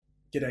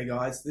G'day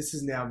guys, this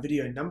is now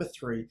video number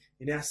 3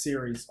 in our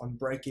series on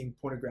breaking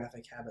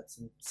pornographic habits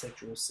and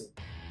sexual sin.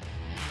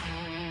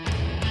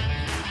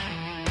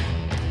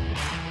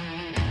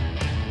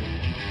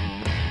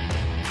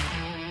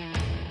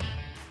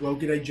 Well,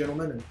 g'day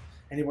gentlemen and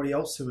anybody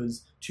else who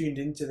has tuned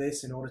into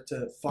this in order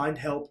to find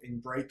help in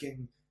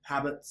breaking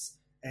habits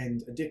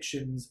and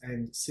addictions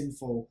and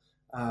sinful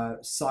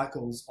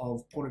cycles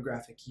of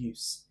pornographic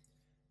use.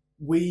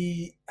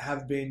 We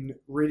have been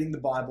reading the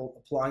Bible,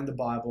 applying the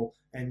Bible,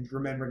 and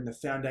remembering the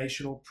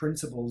foundational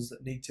principles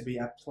that need to be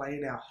at play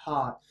in our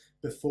heart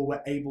before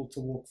we're able to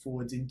walk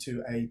forwards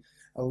into a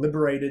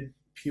liberated,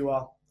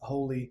 pure,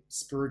 holy,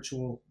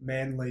 spiritual,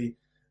 manly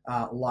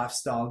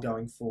lifestyle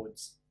going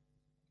forwards.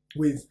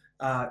 We've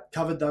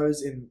covered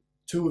those in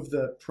 2 of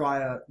the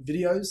prior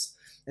videos,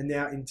 and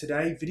now in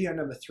today, video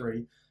number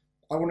 3,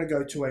 I want to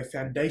go to a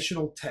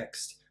foundational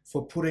text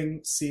for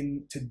putting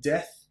sin to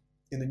death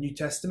in the New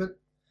Testament,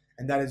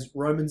 and that is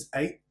Romans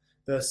 8,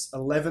 verse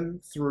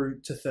 11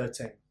 through to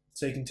 13.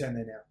 So you can turn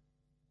there now.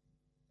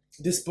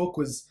 This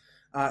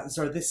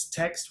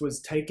text was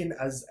taken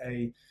as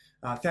a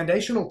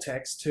foundational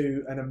text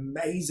to an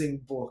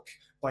amazing book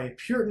by a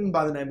Puritan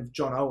by the name of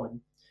John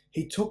Owen.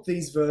 He took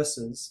these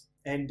verses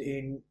and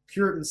in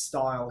Puritan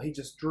style, he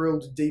just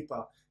drilled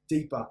deeper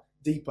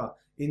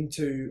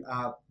into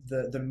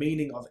the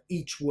meaning of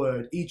each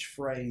word, each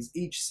phrase,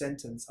 each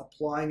sentence,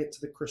 applying it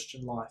to the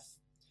Christian life.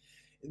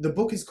 The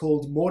book is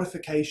called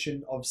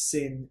Mortifying of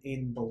Sin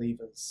in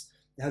Believers.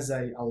 It has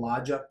a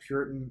larger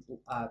Puritan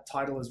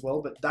title as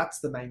well, but that's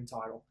the main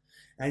title.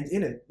 And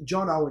in it,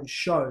 John Owen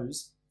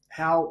shows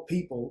how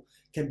people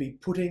can be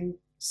putting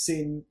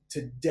sin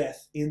to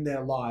death in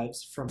their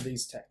lives from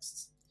these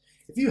texts.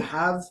 If you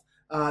have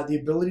the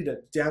ability to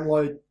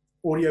download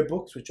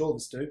audiobooks, which all of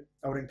us do,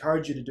 I would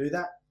encourage you to do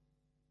that.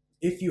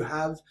 If you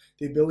have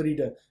the ability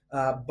to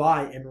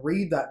buy and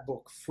read that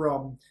book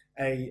from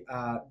a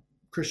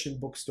Christian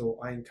bookstore,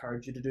 I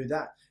encourage you to do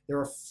that. There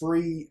are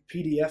free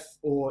PDF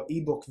or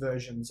ebook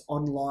versions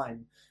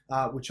online,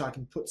 which I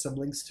can put some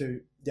links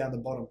to down the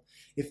bottom.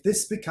 If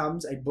this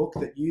becomes a book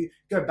that you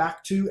go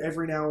back to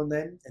every now and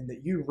then, and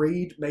that you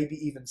read maybe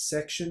even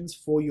sections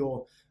for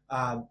your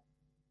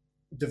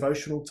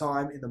devotional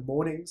time in the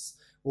mornings,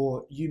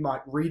 or you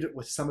might read it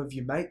with some of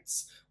your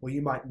mates, or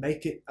you might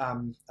make it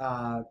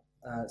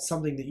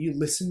something that you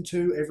listen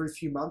to every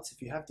few months.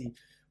 If you have the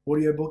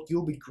audiobook,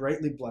 you'll be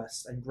greatly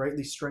blessed and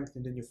greatly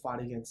strengthened in your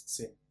fight against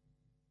sin.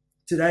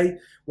 Today,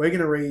 we're going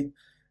to read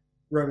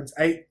Romans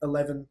 8,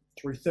 11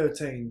 through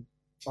 13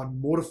 on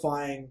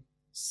mortifying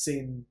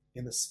sin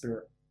in the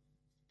Spirit.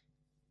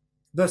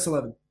 Verse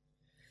 11,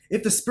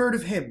 if the Spirit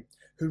of Him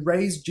who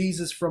raised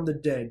Jesus from the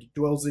dead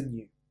dwells in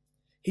you,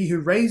 He who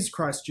raised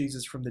Christ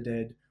Jesus from the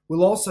dead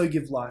will also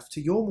give life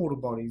to your mortal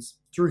bodies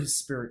through His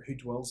Spirit who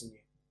dwells in you.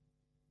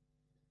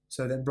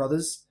 So then,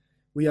 brothers,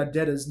 we are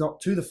debtors not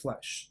to the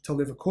flesh, to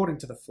live according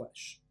to the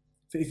flesh.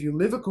 For if you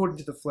live according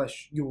to the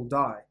flesh, you will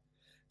die.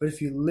 But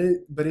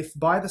if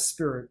by the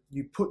Spirit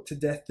you put to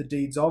death the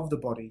deeds of the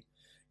body,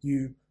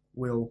 you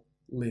will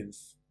live.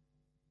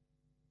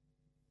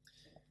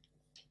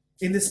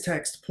 In this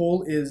text,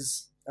 Paul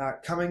is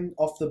coming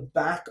off the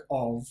back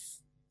of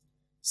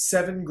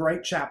 7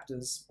 great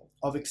chapters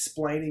of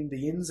explaining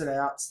the ins and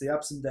outs, the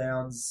ups and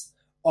downs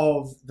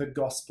of the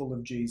gospel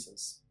of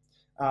Jesus.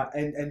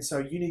 And so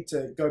you need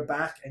to go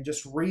back and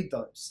just read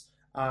those.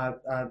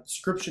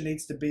 Scripture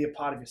needs to be a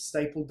part of your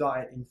staple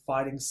diet in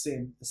fighting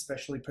sin,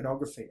 especially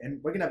pornography.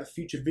 And we're going to have a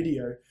future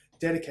video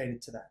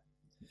dedicated to that.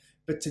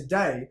 But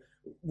today,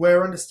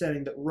 we're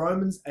understanding that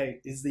Romans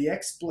 8 is the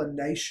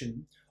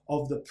explanation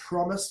of the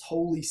promised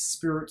Holy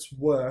Spirit's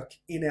work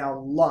in our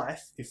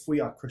life if we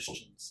are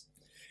Christians.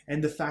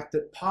 And the fact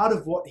that part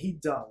of what He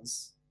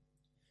does,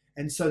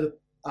 and so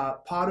a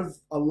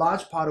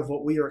large part of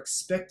what we are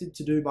expected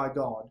to do by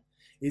God,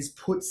 is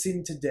put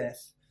sin to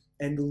death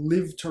and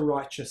live to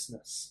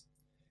righteousness.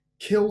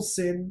 Kill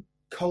sin,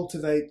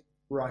 cultivate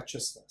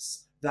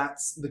righteousness.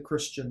 That's the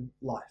Christian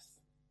life.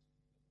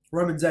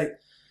 Romans 8,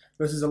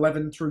 verses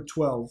 11 through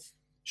 12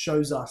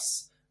 shows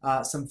us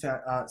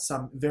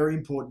some very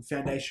important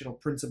foundational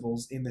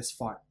principles in this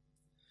fight.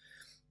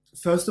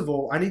 First of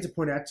all, I need to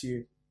point out to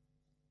you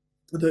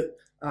that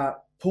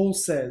Paul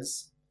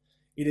says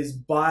it is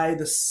by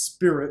the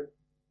Spirit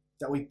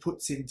that we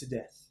put sin to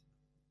death.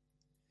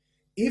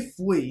 If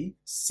we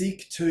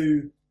seek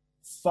to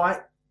fight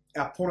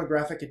our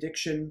pornographic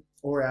addiction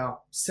or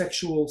our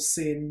sexual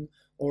sin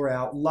or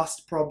our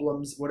lust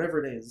problems,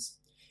 whatever it is,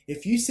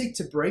 if you seek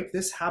to break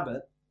this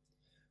habit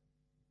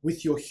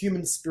with your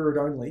human spirit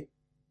only,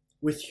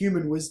 with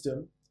human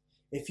wisdom,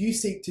 if you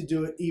seek to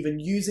do it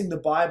even using the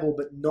Bible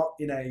but not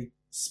in a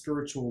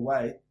spiritual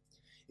way,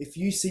 if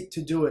you seek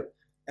to do it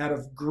out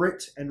of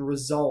grit and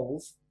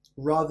resolve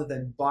rather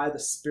than by the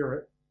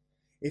Spirit,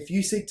 if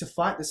you seek to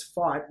fight this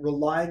fight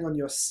relying on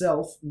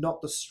yourself,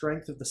 not the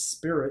strength of the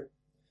Spirit,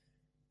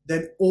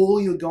 then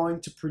all you're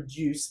going to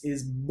produce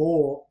is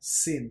more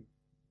sin.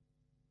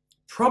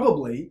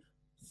 Probably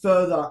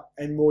further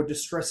and more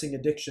distressing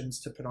addictions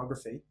to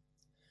pornography,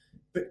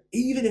 But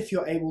even if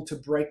you're able to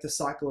break the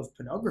cycle of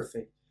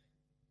pornography,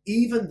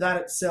 even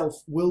that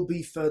itself will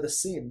be further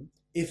sin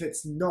if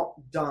it's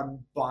not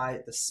done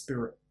by the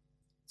Spirit.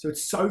 So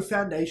it's so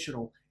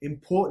foundational,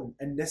 important,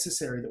 and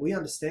necessary that we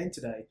understand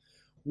today,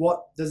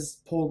 what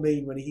does Paul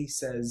mean when he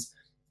says,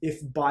 if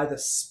by the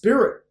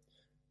Spirit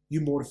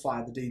you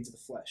mortify the deeds of the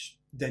flesh,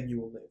 then you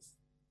will live.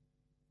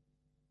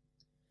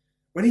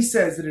 When he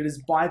says that it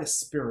is by the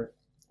Spirit,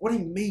 what he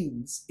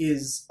means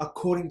is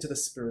according to the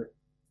Spirit.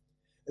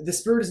 The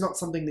Spirit is not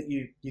something that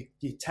you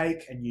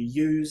take and you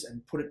use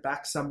and put it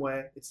back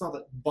somewhere. It's not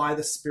that by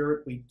the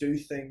Spirit we do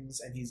things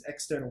and he's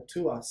external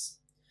to us.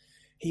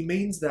 He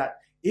means that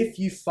if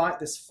you fight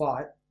this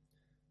fight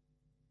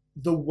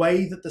the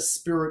way that the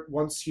Spirit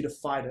wants you to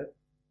fight it,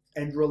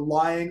 and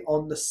relying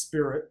on the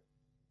Spirit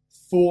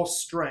for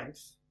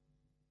strength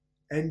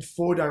and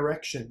for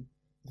direction,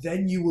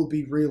 then you will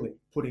be really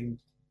putting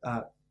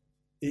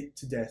it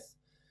to death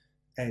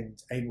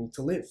and able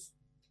to live.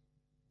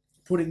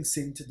 Putting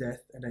sin to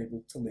death and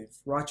able to live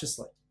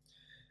righteously.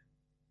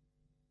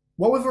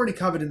 What we've already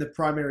covered in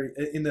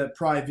the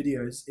prior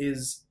videos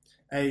is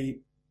a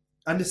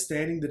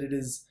understanding that it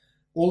is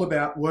all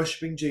about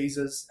worshiping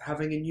Jesus,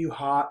 having a new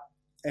heart,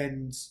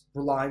 and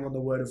relying on the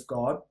Word of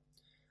God.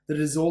 That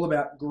it is all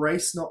about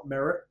grace, not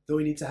merit. That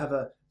we need to have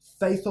a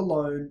faith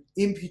alone,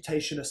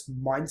 imputationist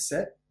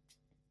mindset,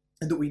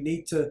 and that we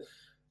need to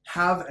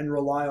have and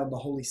rely on the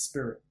Holy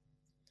Spirit.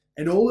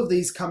 And all of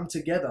these come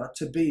together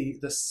to be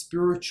the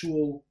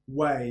spiritual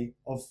way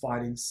of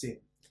fighting sin.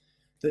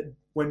 That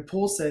when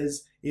Paul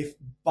says, if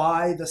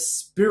by the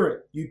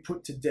Spirit you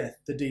put to death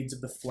the deeds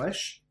of the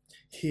flesh,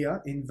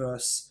 here in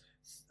verse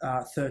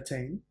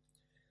 13,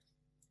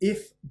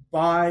 if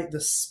by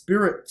the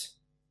Spirit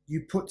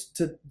you put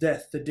to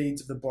death the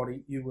deeds of the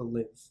body, you will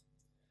live.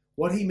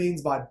 What he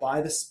means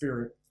by the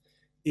Spirit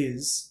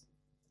is,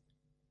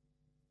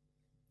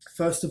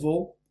 first of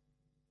all,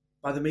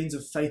 by the means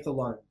of faith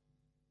alone.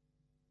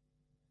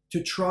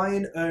 To try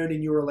and earn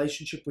in your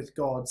relationship with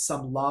God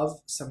some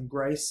love, some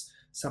grace,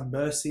 some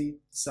mercy,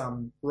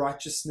 some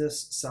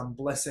righteousness, some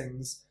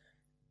blessings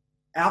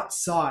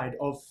outside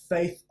of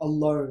faith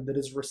alone that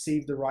has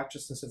received the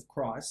righteousness of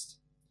Christ,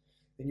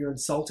 then you're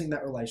insulting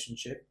that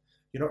relationship.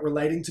 You're not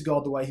relating to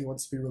God the way he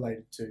wants to be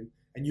related to,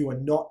 and you are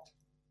not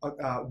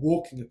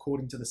walking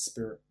according to the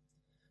Spirit.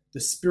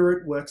 The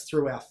Spirit works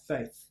through our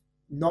faith,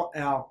 not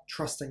our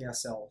trusting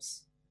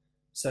ourselves.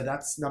 So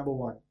that's number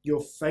one.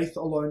 Your faith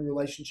alone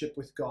relationship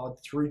with God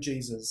through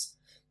Jesus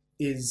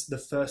is the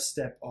first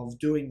step of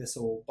doing this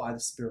all by the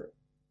Spirit.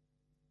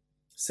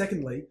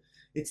 Secondly,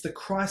 it's the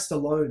Christ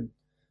alone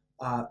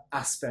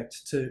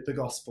aspect to the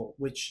gospel,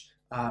 which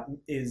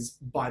is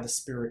by the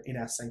Spirit in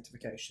our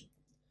sanctification.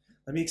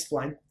 Let me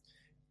explain.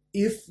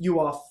 If you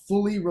are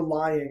fully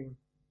relying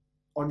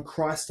on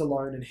Christ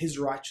alone and his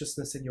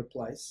righteousness in your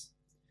place,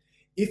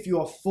 if you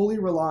are fully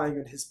relying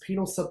on his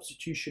penal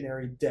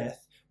substitutionary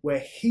death, where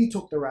he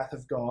took the wrath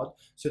of God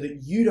so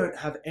that you don't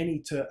have any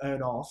to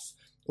earn off,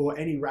 or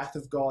any wrath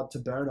of God to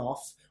burn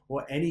off,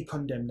 or any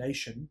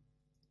condemnation,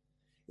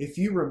 if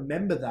you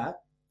remember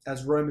that,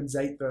 as Romans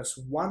 8 verse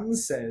 1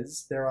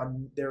 says,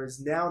 there is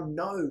now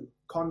no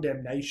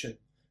condemnation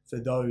for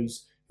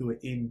those who are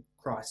in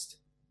Christ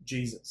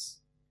Jesus.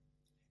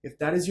 If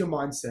that is your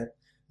mindset,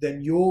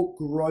 then your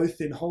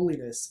growth in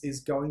holiness is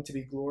going to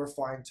be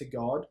glorifying to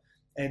God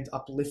and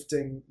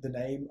uplifting the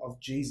name of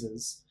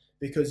Jesus,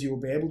 because you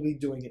will be able to be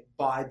doing it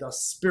by the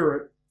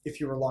Spirit if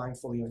you're relying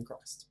fully on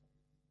Christ.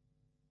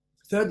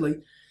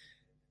 Thirdly,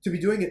 to be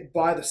doing it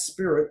by the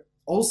Spirit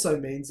also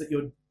means that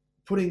you're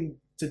putting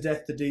to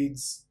death the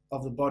deeds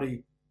of the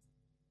body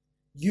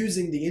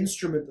using the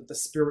instrument that the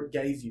Spirit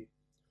gave you,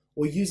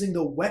 or using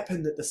the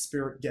weapon that the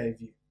Spirit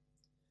gave you.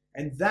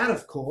 And that,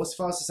 of course,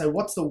 if I was to say,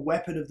 what's the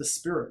weapon of the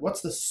Spirit?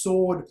 What's the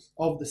sword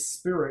of the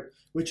Spirit,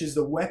 which is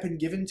the weapon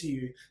given to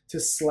you to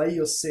slay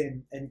your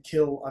sin and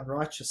kill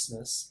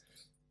unrighteousness?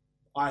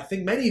 I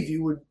think many of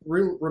you would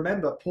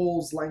remember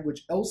Paul's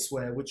language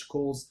elsewhere, which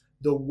calls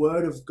the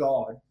Word of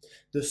God,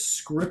 the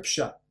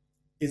Scripture,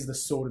 is the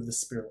sword of the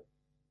Spirit.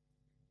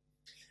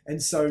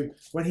 And so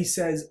when he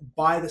says,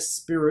 by the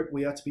Spirit,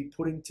 we are to be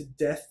putting to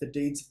death the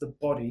deeds of the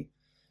body,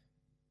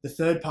 the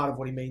third part of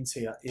what he means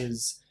here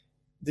is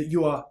that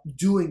you are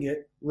doing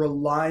it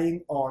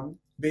relying on,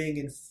 being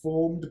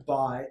informed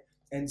by,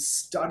 and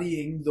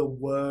studying the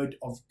Word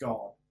of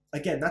God.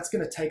 Again, that's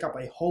going to take up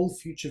a whole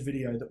future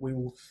video that we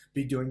will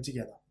be doing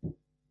together.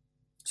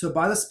 So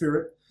by the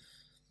Spirit,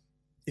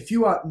 if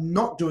you are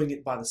not doing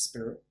it by the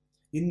Spirit,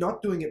 you're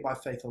not doing it by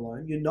faith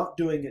alone, you're not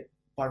doing it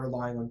by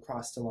relying on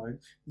Christ alone,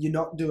 you're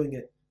not doing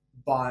it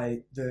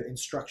by the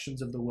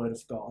instructions of the Word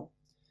of God,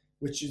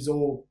 which is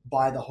all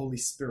by the Holy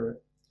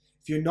Spirit.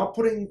 If you're not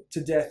putting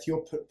to death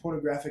your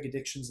pornographic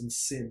addictions and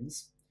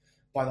sins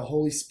by the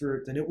Holy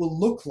Spirit, then it will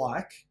look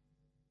like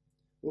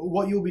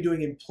what you'll be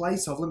doing in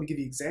place of, let me give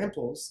you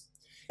examples,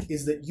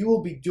 is that you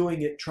will be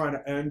doing it trying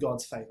to earn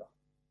God's favor.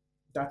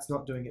 That's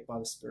not doing it by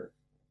the Spirit.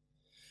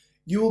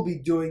 You will be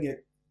doing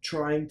it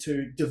trying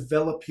to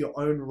develop your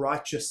own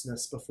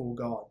righteousness before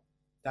God.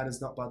 That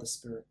is not by the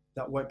Spirit.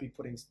 That won't be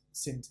putting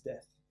sin to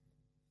death.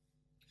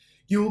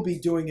 You will be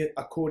doing it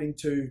according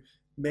to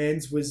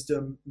man's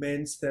wisdom,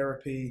 man's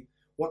therapy,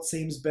 what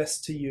seems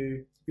best to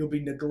you. You'll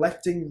be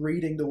neglecting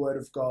reading the Word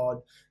of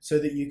God so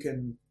that you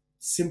can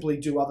simply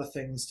do other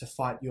things to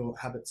fight your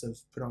habits of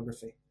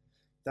pornography.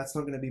 That's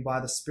not going to be by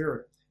the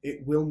Spirit.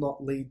 It will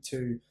not lead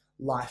to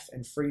life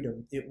and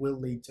freedom. It will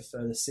lead to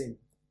further sin.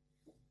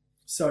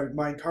 So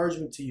my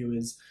encouragement to you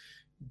is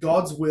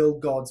God's will,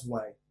 God's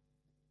way.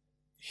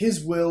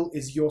 His will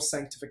is your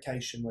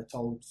sanctification, we're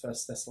told in 1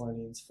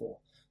 Thessalonians 4.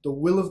 The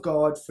will of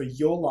God for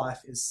your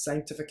life is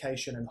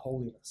sanctification and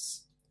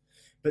holiness.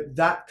 But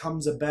that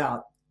comes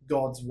about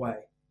God's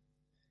way.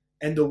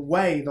 And the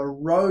way, the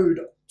road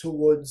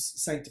towards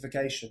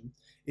sanctification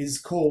is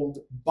called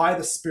by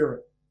the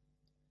Spirit.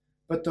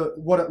 But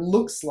what it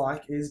looks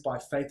like is by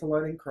faith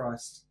alone in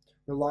Christ,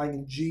 relying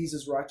in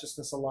Jesus'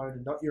 righteousness alone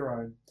and not your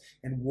own,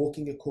 and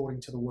walking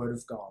according to the Word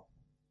of God.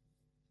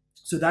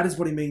 So that is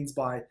what he means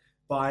by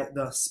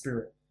the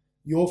Spirit.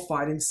 Your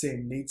fighting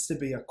sin needs to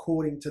be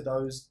according to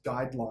those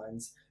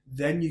guidelines.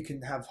 Then you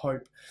can have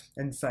hope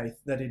and faith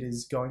that it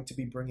is going to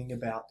be bringing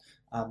about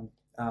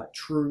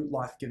true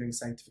life-giving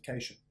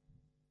sanctification.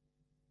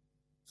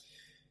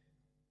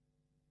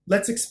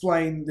 Let's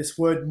explain this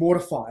word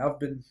mortify. I've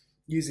been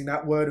using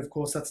that word. Of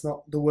course, that's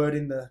not the word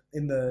in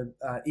the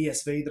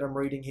ESV that I'm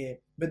reading here,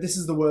 but this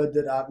is the word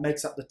that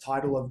makes up the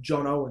title of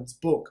John Owen's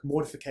book,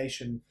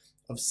 Mortification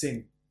of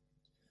Sin.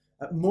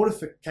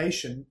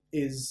 Mortification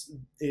is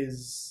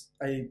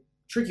a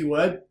tricky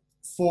word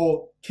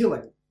for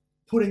killing,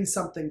 putting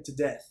something to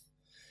death.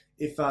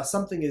 If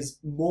something is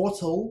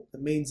mortal,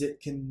 it means it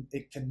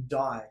can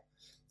die.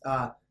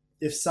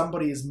 If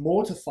somebody is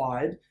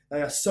mortified,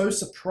 they are so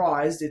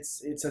surprised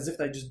it's as if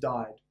they just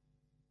died.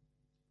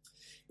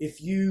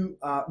 If you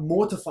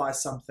mortify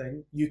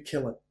something, you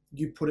kill it,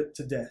 you put it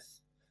to death.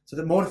 So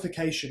the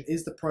mortification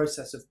is the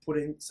process of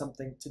putting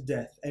something to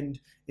death. And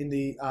in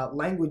the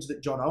language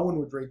that John Owen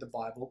would read the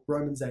Bible,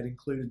 Romans 8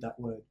 included that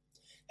word.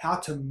 How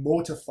to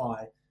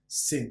mortify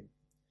sin.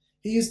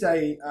 He used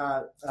a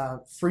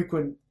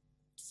frequent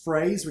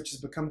phrase which has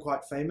become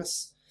quite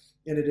famous,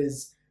 and it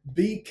is,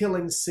 be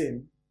killing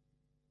sin,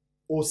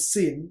 or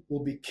sin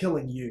will be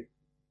killing you.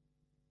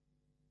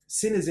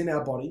 Sin is in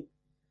our body,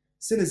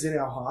 sin is in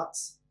our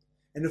hearts,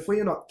 and if we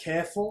are not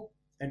careful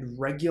and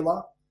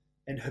regular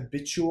and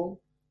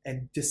habitual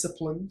and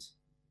disciplined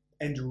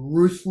and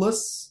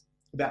ruthless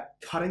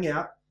about cutting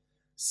out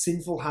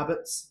sinful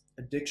habits,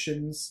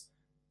 addictions,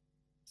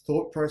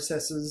 thought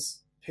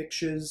processes,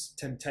 pictures,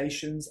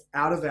 temptations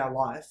out of our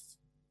life,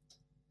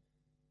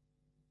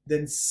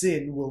 then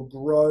sin will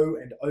grow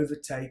and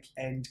overtake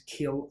and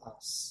kill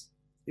us.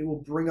 It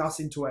will bring us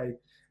into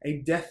a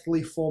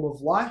deathly form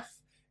of life,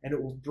 and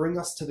it will bring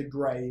us to the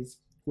grave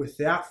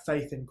without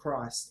faith in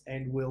Christ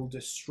and will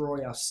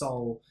destroy our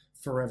soul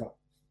forever.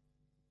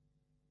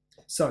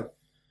 So,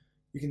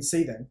 you can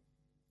see then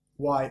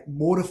why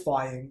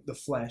mortifying the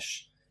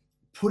flesh,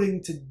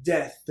 putting to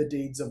death the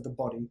deeds of the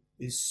body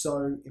is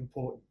so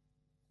important.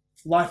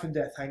 Life and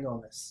death hang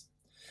on this.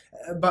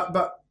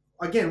 But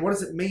again, what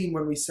does it mean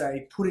when we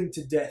say putting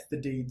to death the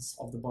deeds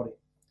of the body?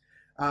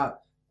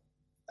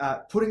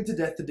 Putting to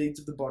death the deeds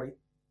of the body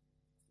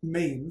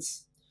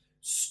means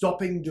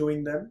stopping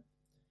doing them,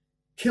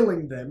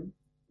 killing them,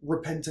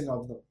 repenting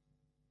of them.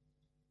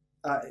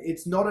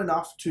 It's not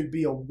enough to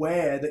be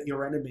aware that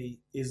your enemy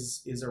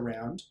is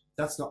around.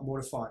 That's not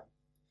mortifying.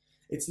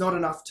 It's not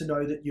enough to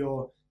know that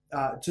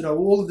to know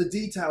all of the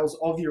details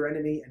of your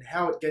enemy and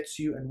how it gets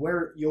you and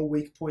where your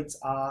weak points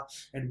are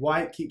and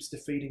why it keeps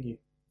defeating you.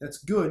 That's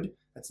good.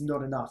 That's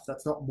not enough.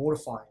 That's not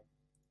mortifying.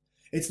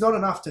 It's not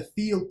enough to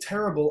feel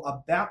terrible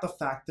about the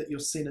fact that your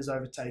sin is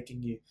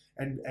overtaking you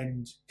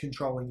and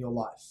controlling your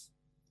life.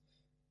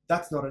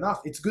 That's not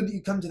enough. It's good that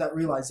you come to that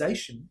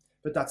realization,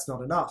 but that's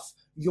not enough.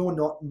 You're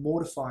not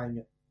mortifying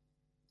it.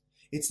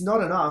 It's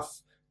not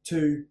enough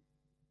to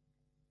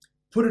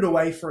put it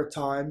away for a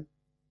time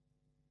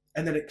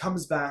and then it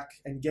comes back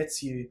and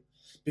gets you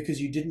because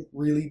you didn't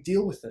really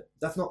deal with it.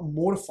 That's not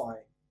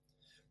mortifying.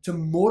 To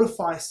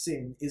mortify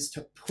sin is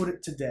to put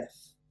it to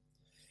death.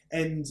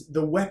 And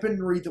the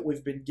weaponry that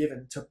we've been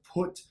given to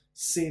put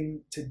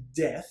sin to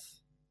death,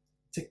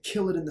 to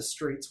kill it in the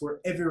streets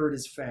wherever it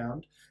is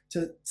found,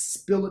 to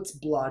spill its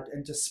blood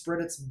and to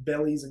spread its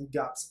bellies and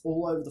guts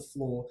all over the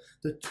floor,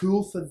 the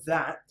tool for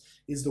that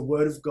is the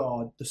Word of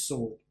God, the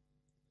sword.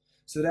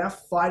 So that our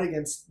fight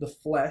against the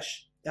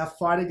flesh, our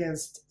fight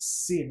against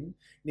sin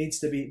needs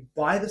to be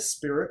by the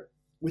Spirit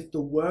with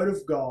the Word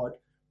of God,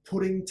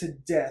 putting to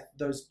death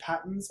those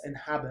patterns and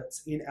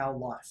habits in our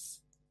life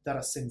that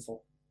are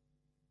sinful.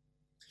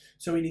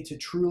 So we need to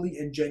truly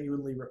and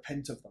genuinely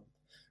repent of them.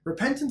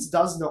 Repentance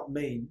does not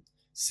mean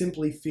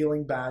simply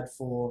feeling bad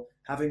for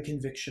having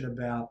conviction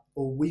about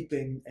or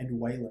weeping and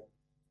wailing.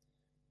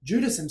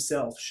 Judas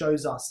himself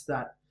shows us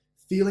that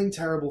feeling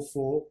terrible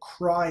for,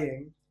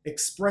 crying,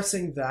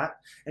 expressing that,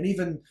 and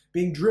even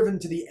being driven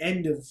to the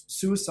end of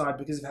suicide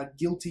because of how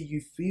guilty you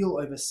feel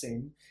over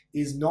sin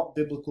is not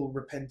biblical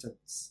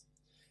repentance.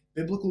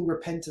 Biblical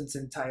repentance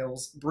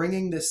entails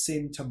bringing this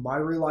sin to my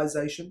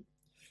realization,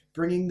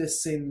 bringing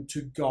this sin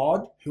to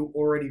God, who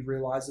already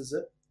realizes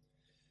it,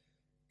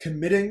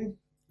 committing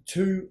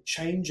to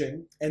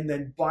changing, and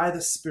then by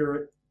the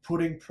Spirit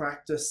putting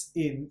practice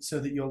in so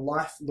that your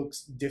life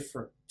looks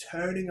different.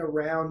 Turning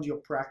around your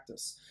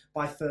practice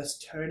by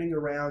first turning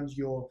around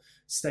your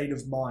state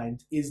of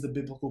mind is the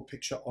biblical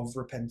picture of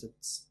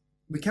repentance.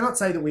 We cannot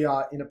say that we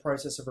are in a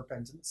process of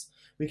repentance.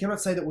 We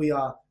cannot say that we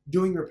are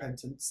doing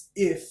repentance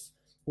if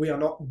we are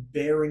not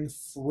bearing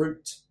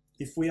fruit,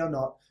 if we are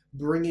not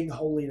bringing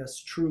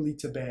holiness truly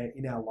to bear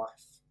in our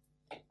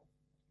life.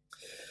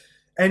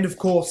 And of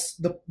course,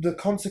 the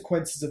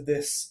consequences of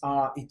this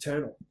are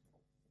eternal.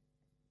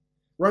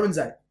 Romans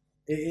 8.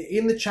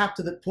 In the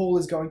chapter that Paul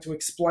is going to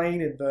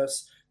explain in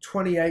verse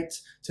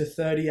 28 to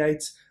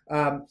 38,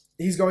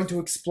 he's going to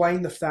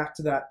explain the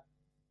fact that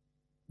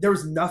there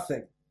is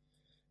nothing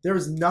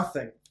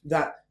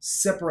that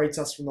separates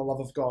us from the love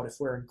of God if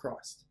we're in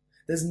Christ.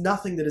 There's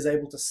nothing that is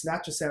able to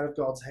snatch us out of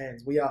God's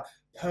hands. We are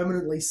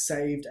permanently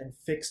saved and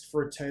fixed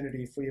for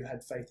eternity if we have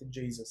had faith in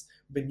Jesus.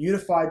 We've been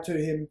unified to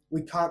him.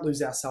 We can't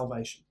lose our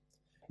salvation.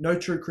 No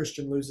true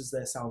Christian loses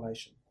their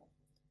salvation.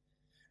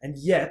 And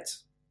yet,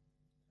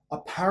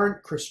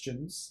 apparent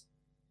Christians,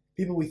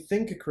 people we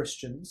think are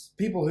Christians,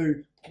 people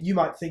who you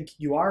might think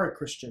you are a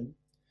Christian,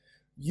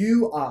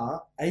 you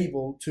are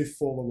able to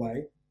fall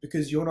away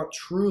because you're not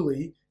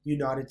truly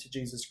united to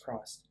Jesus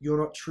Christ. You're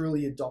not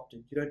truly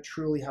adopted. You don't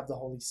truly have the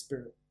Holy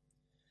Spirit.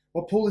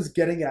 What Paul is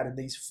getting at in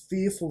these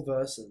fearful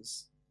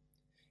verses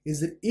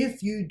is that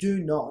if you do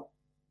not,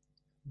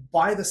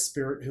 by the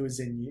Spirit who is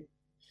in you,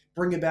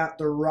 bring about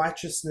the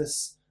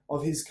righteousness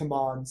of his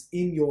commands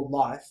in your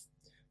life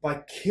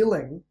by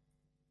killing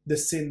the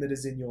sin that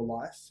is in your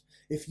life,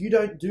 if you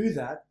don't do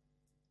that,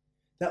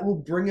 that will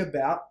bring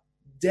about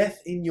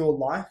death in your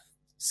life,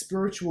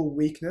 spiritual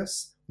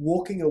weakness,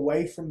 walking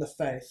away from the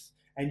faith,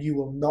 and you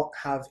will not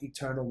have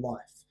eternal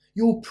life.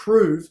 You will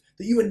prove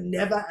that you were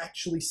never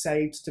actually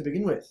saved to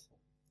begin with.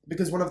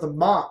 Because one of the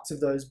marks of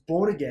those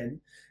born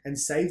again and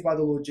saved by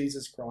the Lord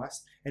Jesus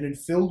Christ and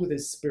filled with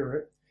his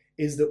Spirit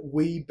is that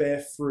we bear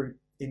fruit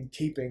in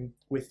keeping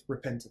with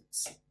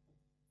repentance.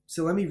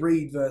 So let me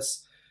read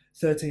verse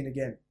 13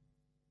 again.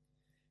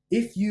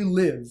 If you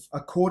live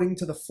according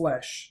to the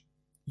flesh,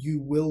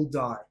 you will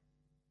die.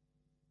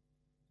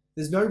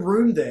 There's no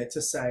room there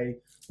to say,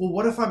 well,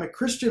 what if I'm a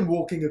Christian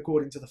walking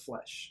according to the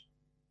flesh?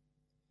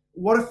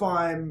 What if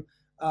I'm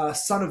a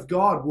son of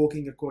God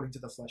walking according to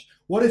the flesh?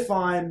 What if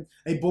I'm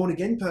a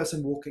born-again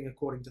person walking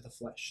according to the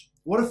flesh?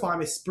 What if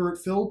I'm a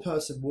spirit-filled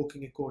person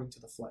walking according to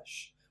the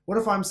flesh? What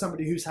if I'm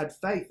somebody who's had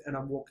faith and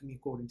I'm walking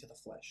according to the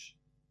flesh?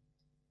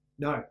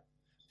 No,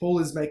 Paul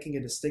is making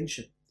a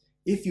distinction.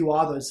 If you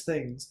are those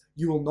things,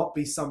 you will not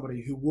be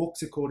somebody who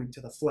walks according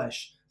to the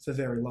flesh for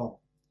very long.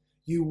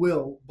 You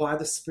will, by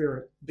the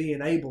Spirit, be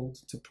enabled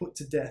to put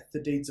to death the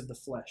deeds of the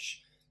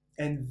flesh.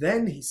 And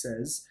then he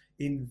says,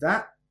 in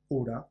that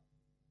order,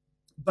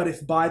 but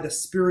if by the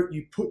Spirit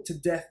you put to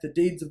death the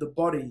deeds of the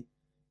body,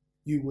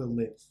 you will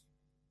live.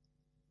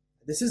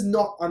 This is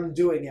not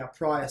undoing our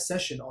prior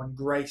session on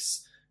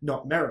grace,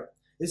 not merit.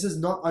 This is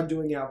not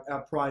undoing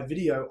our prior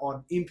video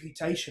on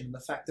imputation and the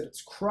fact that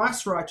it's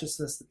Christ's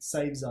righteousness that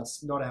saves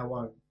us, not our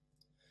own.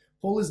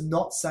 Paul is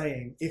not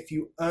saying if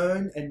you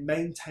earn and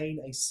maintain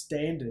a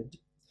standard,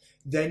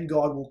 then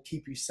God will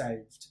keep you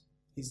saved.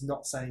 He's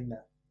not saying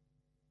that.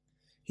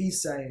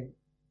 He's saying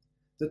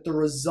that the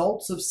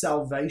results of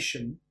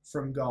salvation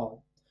from God,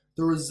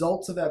 the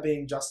results of our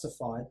being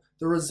justified,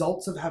 the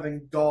results of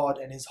having God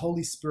and his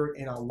Holy Spirit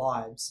in our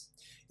lives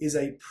is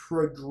a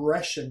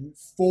progression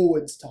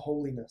forwards to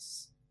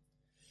holiness.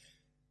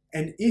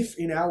 And if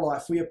in our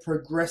life we are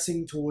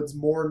progressing towards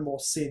more and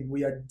more sin,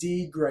 we are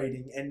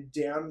degrading and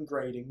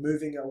downgrading,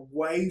 moving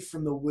away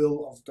from the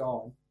will of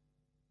God,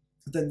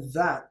 then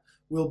that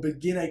will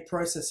begin a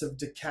process of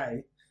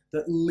decay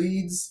that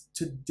leads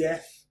to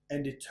death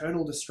and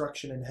eternal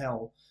destruction in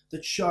hell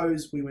that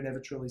shows we were never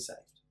truly saved.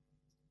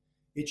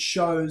 It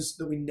shows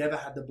that we never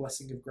had the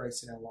blessing of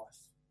grace in our life.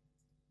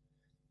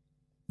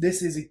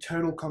 This is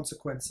eternal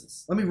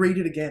consequences. Let me read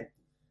it again.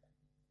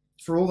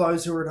 For all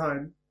those who are at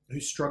home, who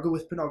struggle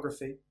with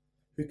pornography,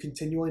 who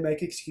continually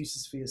make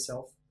excuses for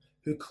yourself,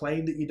 who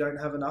claim that you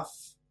don't have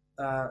enough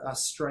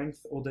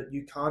strength, or that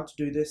you can't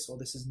do this, or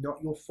this is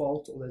not your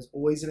fault, or there's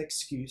always an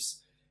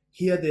excuse,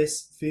 hear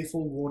this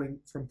fearful warning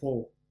from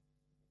Paul.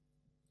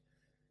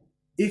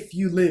 If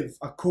you live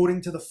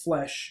according to the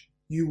flesh,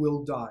 you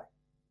will die.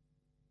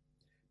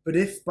 But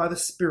if by the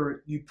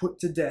Spirit you put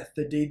to death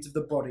the deeds of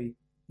the body,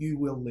 you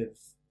will live.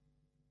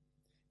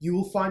 You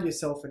will find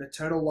yourself in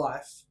eternal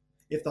life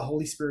if the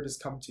Holy Spirit has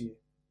come to you.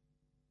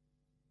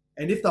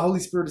 And if the Holy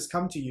Spirit has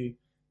come to you,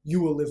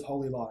 you will live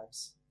holy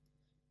lives.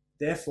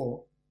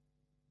 Therefore,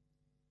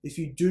 if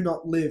you do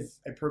not live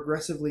a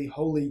progressively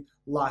holy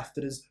life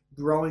that is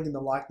growing in the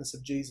likeness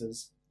of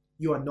Jesus,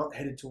 you are not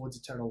headed towards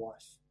eternal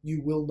life.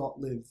 You will not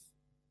live.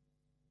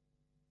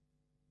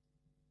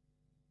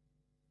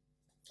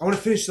 I want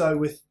to finish though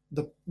with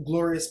the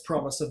glorious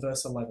promise of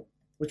verse 11.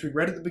 which we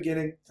read at the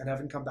beginning and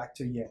haven't come back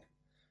to yet.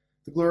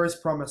 The glorious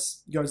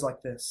promise goes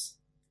like this.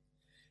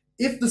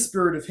 If the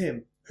Spirit of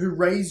Him who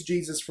raised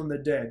Jesus from the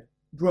dead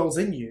dwells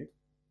in you,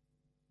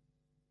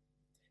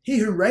 He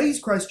who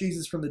raised Christ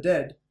Jesus from the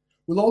dead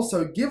will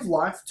also give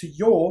life to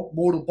your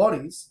mortal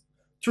bodies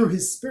through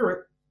His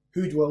Spirit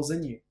who dwells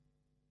in you.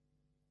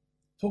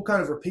 Paul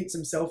kind of repeats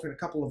himself in a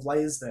couple of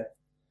layers there.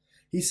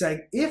 He's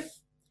saying, if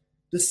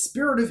the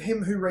Spirit of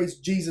Him who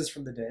raised Jesus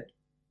from the dead,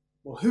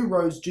 well, who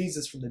rose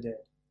Jesus from the dead?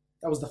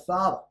 That was the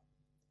Father.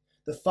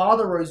 The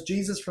Father rose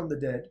Jesus from the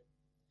dead.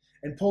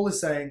 And Paul is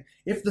saying,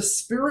 if the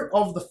Spirit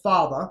of the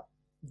Father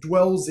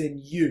dwells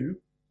in you,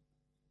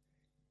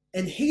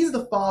 and He's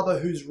the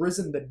Father who's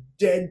risen the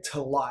dead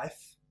to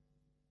life,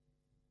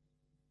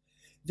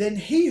 then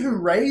He who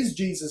raised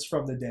Jesus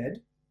from the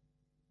dead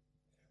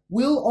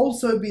will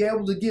also be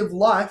able to give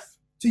life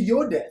to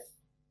your death.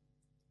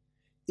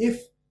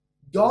 If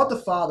God the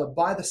Father,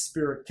 by the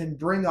Spirit, can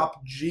bring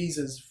up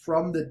Jesus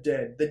from the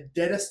dead, the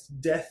deadest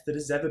death that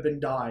has ever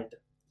been died.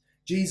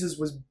 Jesus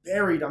was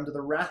buried under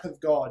the wrath of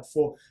God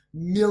for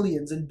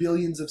millions and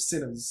billions of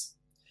sinners.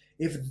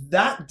 If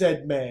that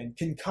dead man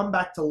can come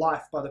back to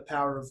life by the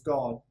power of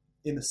God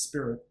in the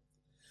Spirit,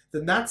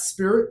 then that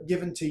Spirit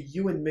given to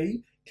you and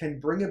me can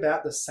bring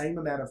about the same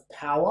amount of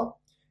power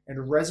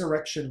and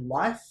resurrection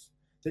life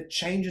that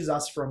changes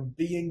us from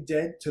being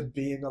dead to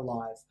being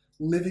alive,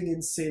 living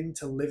in sin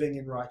to living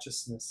in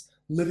righteousness,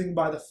 living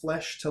by the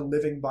flesh to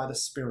living by the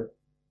Spirit.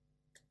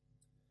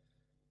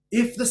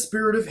 If the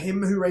Spirit of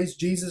Him who raised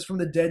Jesus from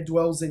the dead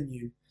dwells in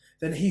you,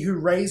 then He who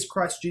raised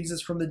Christ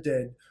Jesus from the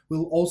dead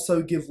will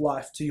also give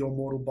life to your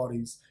mortal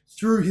bodies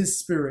through His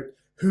Spirit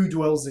who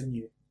dwells in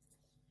you.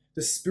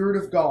 The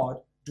Spirit of God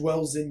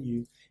dwells in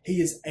you. He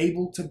is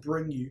able to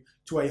bring you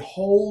to a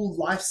whole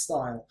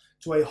lifestyle,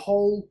 to a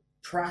whole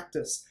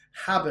practice,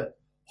 habit,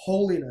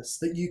 holiness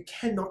that you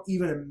cannot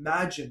even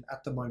imagine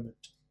at the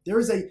moment. There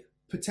is a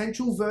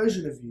potential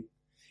version of you,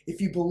 if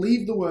you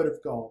believe the Word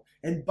of God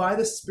and by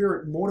the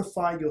Spirit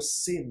mortify your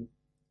sin,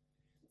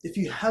 if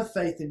you have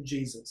faith in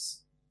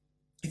Jesus,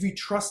 if you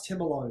trust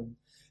Him alone,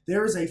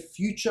 there is a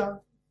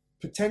future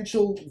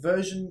potential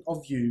version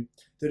of you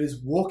that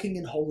is walking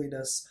in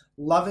holiness,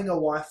 loving a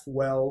wife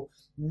well,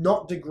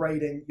 not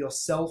degrading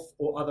yourself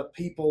or other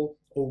people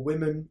or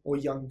women or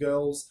young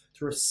girls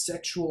through a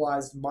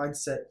sexualized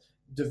mindset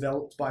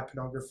developed by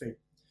pornography.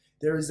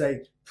 There is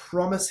a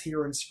promise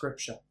here in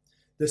Scripture.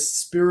 The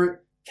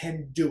Spirit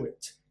can do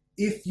it.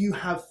 If you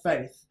have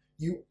faith,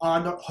 you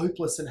are not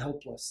hopeless and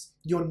helpless.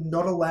 You're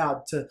not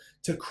allowed to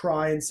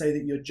cry and say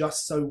that you're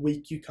just so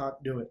weak you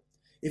can't do it.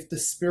 If the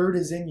Spirit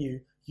is in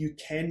you, you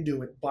can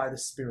do it by the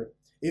Spirit.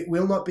 It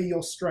will not be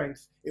your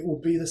strength. It will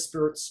be the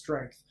Spirit's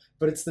strength.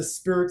 But it's the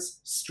Spirit's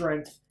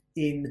strength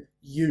in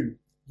you.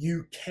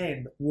 You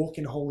can walk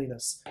in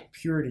holiness,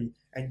 purity,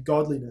 and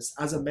godliness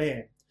as a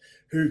man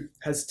who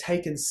has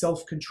taken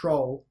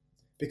self-control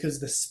because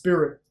the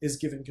Spirit is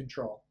given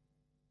control.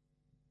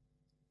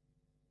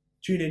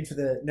 Tune in for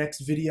the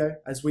next video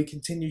as we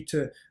continue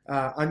to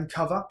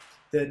uncover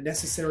the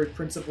necessary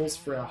principles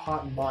for our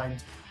heart and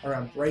mind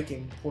around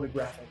breaking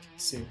pornographic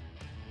sin.